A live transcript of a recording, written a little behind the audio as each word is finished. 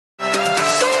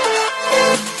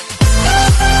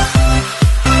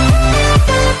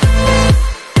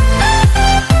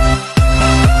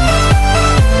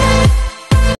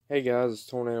Hey guys, it's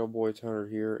Tornado Boy Turner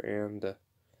here, and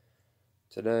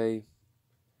today,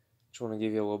 just want to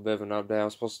give you a little bit of an update. I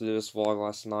was supposed to do this vlog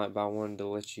last night, but I wanted to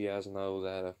let you guys know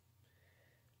that,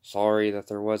 sorry that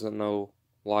there wasn't no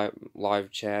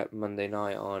live chat Monday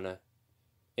night on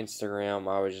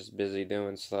Instagram. I was just busy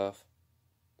doing stuff.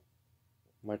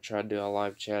 Might try to do a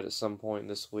live chat at some point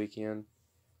this weekend,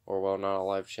 or well, not a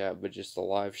live chat, but just a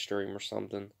live stream or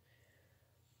something,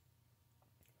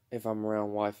 if I'm around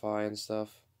Wi-Fi and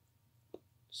stuff.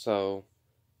 So,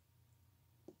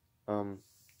 but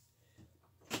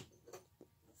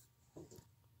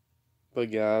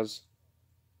guys,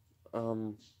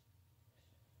 I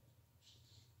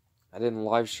didn't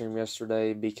live stream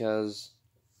yesterday because,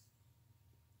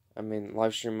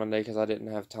 live stream Monday because I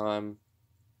didn't have time.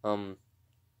 We'll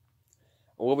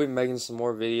be making some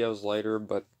more videos later,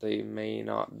 but they may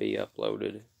not be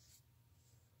uploaded.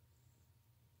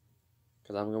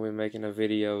 Because I'm going to be making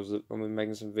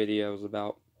some videos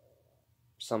about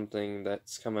something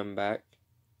that's coming back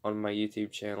on my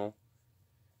YouTube channel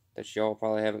that y'all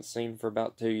probably haven't seen for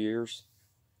about 2 years.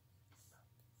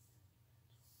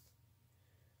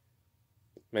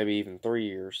 Maybe even 3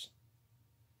 years.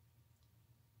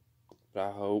 But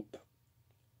I hope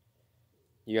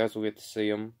you guys will get to see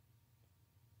them.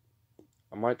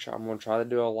 I'm going to try to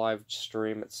do a live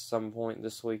stream at some point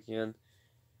this weekend.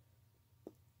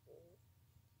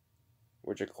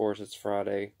 Which, of course, it's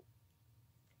Friday.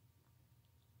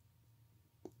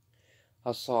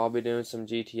 I'll be doing some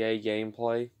GTA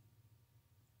gameplay.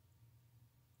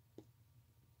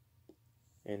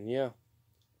 And yeah.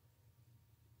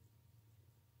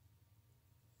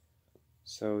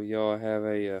 So y'all have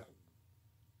a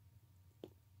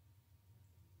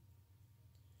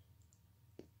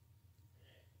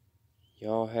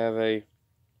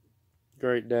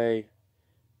great day,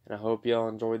 and I hope y'all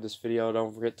enjoyed this video.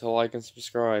 Don't forget to like and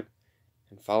subscribe,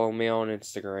 and follow me on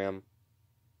Instagram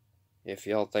if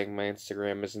y'all think my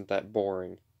Instagram isn't that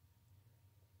boring.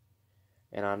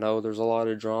 And I know there's a lot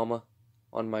of drama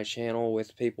on my channel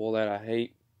with people that I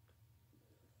hate.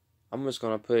 I'm just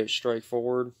gonna put it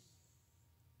straightforward.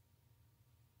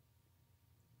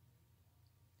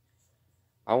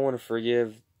 I want to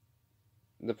forgive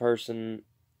the person.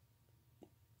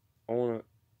 I want to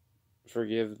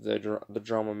forgive the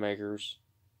drama makers.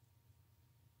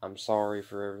 I'm sorry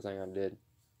for everything I did.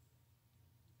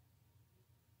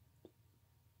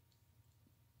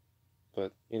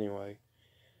 But anyway,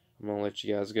 I'm going to let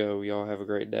you guys go. Y'all have a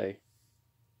great day.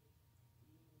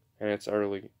 And it's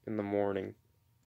early in the morning.